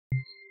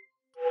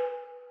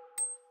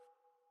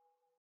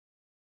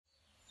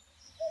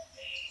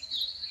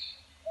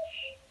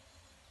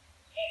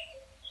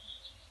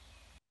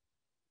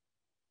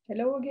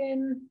Hello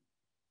again.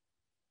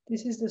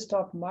 This is the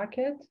stock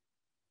market.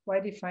 Why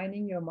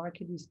defining your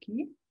market is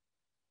key.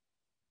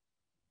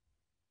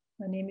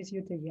 My name is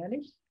Jutta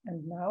Jährlich,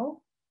 and now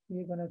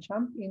we're going to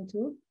jump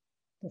into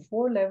the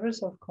 4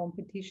 levels of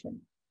competition.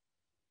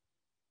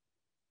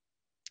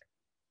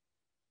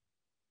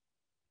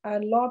 A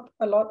lot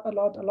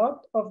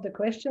of the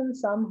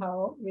questions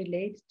somehow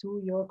relate to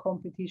your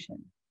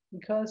competition,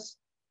 because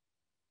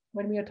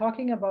when we are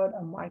talking about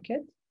a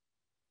market,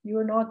 you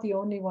are not the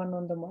only one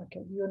on the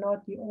market. You're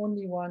not the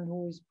only one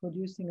who is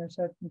producing a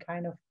certain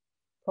kind of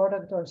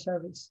product or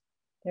service.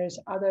 There's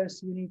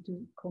others you need to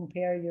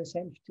compare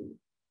yourself to.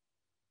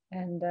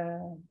 And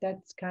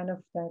that's kind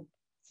of that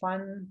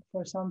fun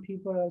for some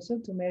people also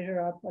to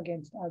measure up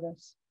against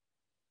others.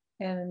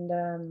 And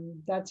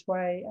that's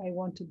why I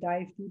want to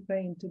dive deeper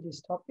into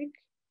this topic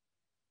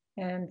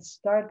and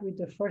start with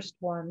the first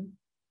one,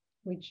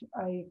 which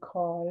I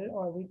call,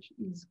 or which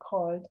is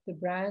called, the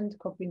brand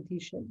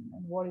competition.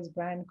 And what is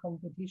brand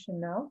competition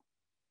now?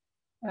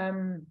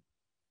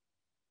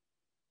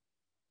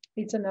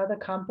 It's another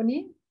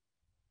company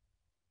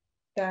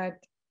that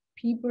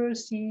people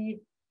see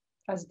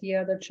as the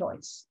other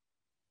choice.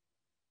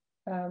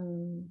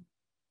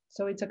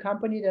 So it's a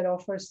company that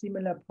offers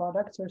similar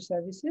products or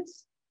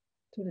services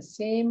to the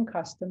same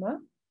customer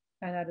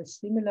and at a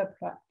similar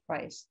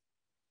price.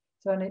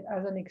 So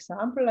as an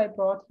example, I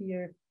brought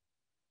here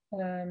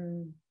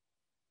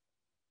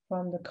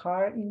from the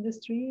car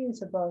industry,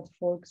 is about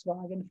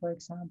Volkswagen, for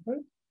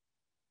example,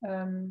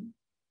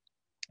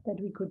 that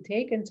we could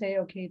take and say,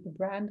 okay, the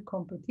brand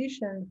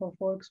competition for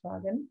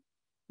Volkswagen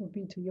would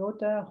be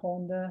Toyota,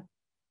 Honda,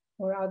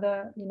 or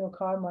other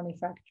car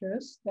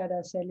manufacturers that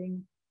are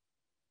selling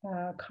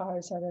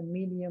cars at a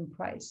medium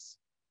price.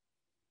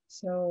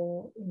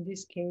 So in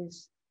this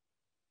case,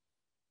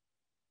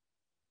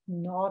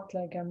 not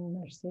like a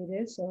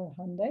Mercedes or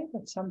Hyundai,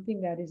 but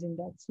something that is in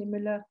that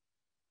similar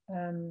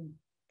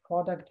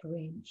product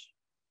range.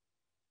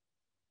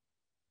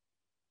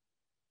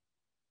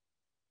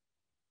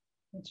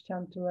 Let's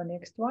jump to our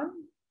next one.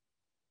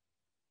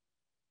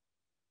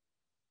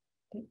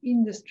 The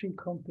industry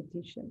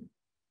competition.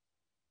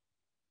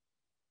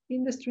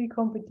 Industry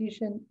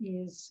competition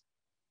is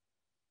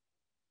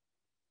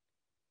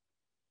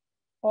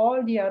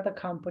all the other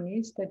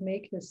companies that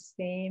make the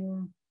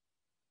same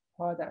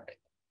product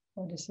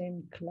or the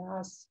same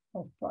class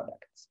of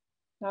products.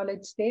 Now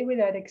let's stay with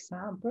that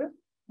example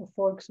of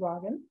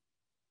Volkswagen.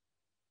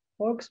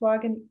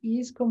 Volkswagen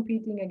is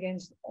competing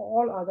against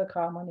all other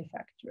car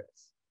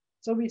manufacturers.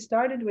 So we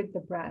started with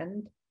the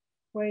brand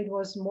where it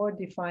was more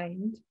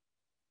defined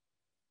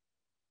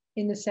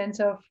in the sense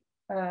of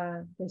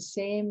the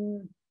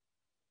same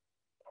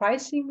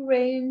pricing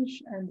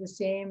range and the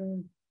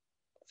same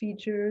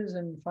features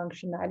and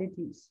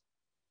functionalities.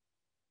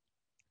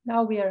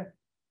 Now we are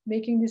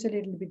making this a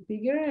little bit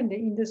bigger, and the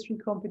industry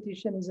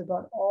competition is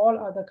about all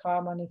other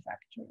car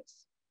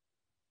manufacturers.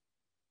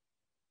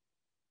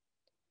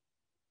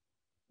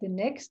 The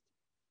next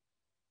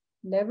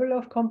level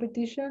of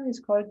competition is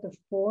called the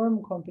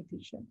form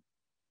competition,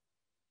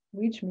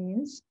 which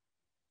means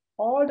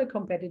all the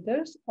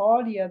competitors,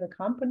 all the other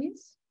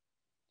companies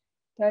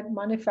that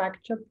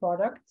manufacture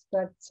products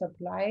that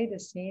supply the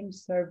same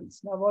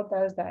service. Now, what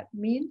does that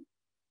mean?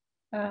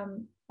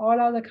 All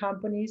other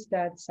companies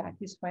that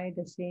satisfy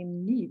the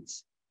same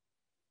needs.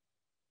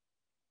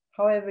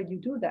 However you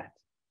do that.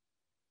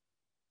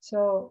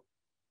 So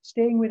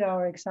staying with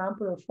our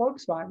example of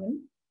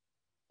Volkswagen,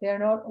 they are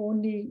not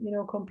only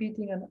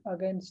competing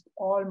against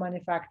all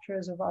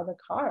manufacturers of other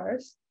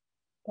cars,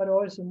 but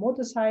also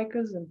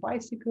motorcycles and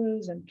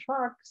bicycles and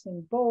trucks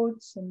and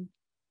boats and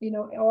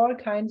all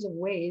kinds of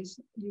ways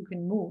you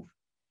can move,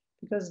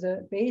 because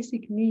the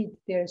basic need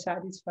they're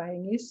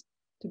satisfying is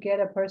to get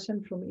a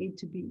person from A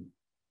to B.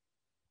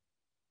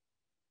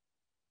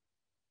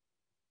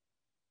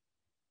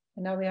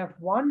 And now we have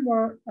one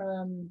more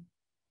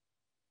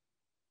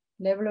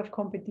level of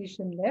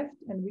competition left,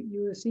 and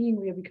you are seeing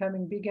we are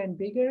becoming bigger and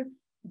bigger.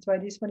 That's why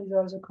this one is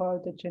also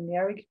called the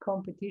generic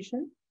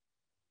competition.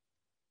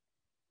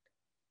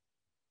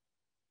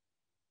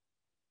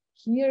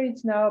 Here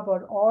it's now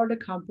about all the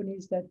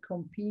companies that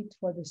compete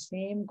for the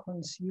same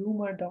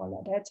consumer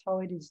dollar. That's how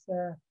it is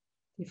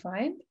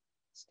defined.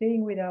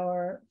 Staying with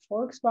our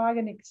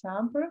Volkswagen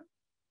example,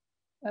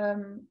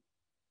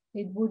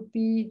 it would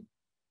be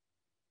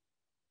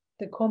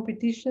the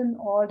competition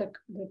or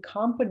the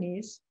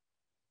companies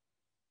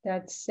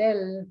that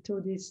sell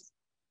to this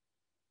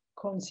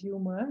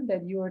consumer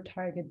that you are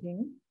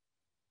targeting.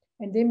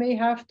 And they may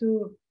have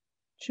to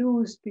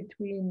choose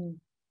between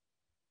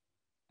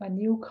a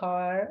new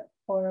car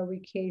or a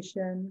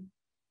vacation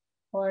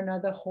or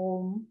another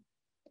home.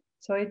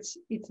 So it's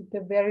at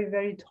the very,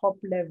 very top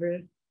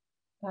level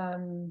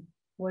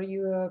where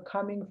you are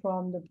coming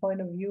from the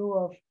point of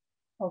view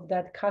of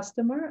that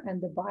customer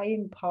and the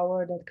buying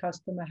power that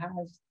customer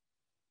has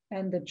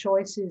and the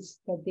choices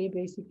that they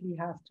basically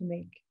have to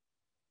make.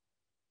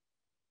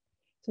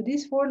 So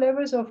these 4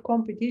 levels of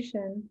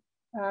competition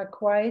are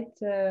quite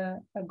a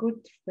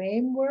good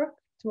framework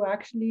to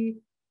actually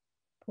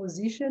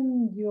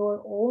position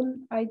your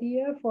own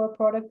idea for a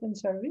product and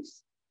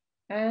service,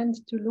 and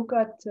to look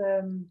at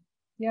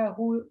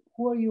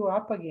who are you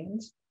up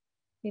against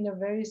in a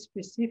very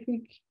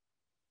specific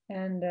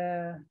and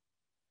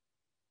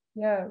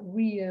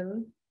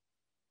real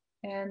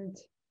and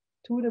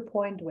to the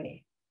point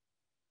way.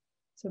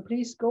 So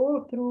please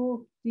go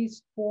through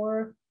these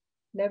 4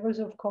 levels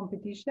of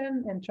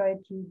competition and try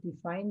to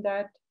define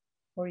that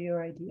for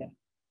your idea.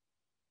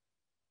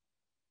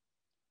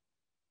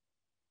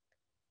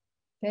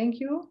 Thank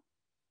you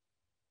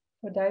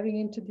for diving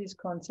into this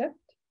concept.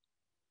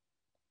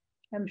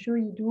 I'm sure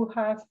you do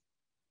have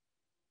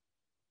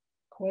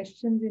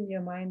questions in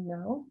your mind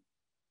now.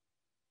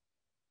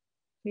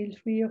 Feel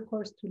free, of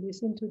course, to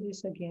listen to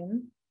this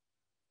again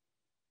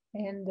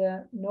and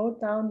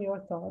note down your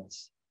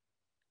thoughts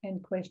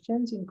and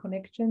questions in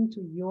connection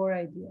to your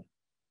idea.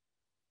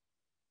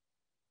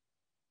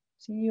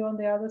 See you on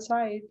the other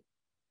side.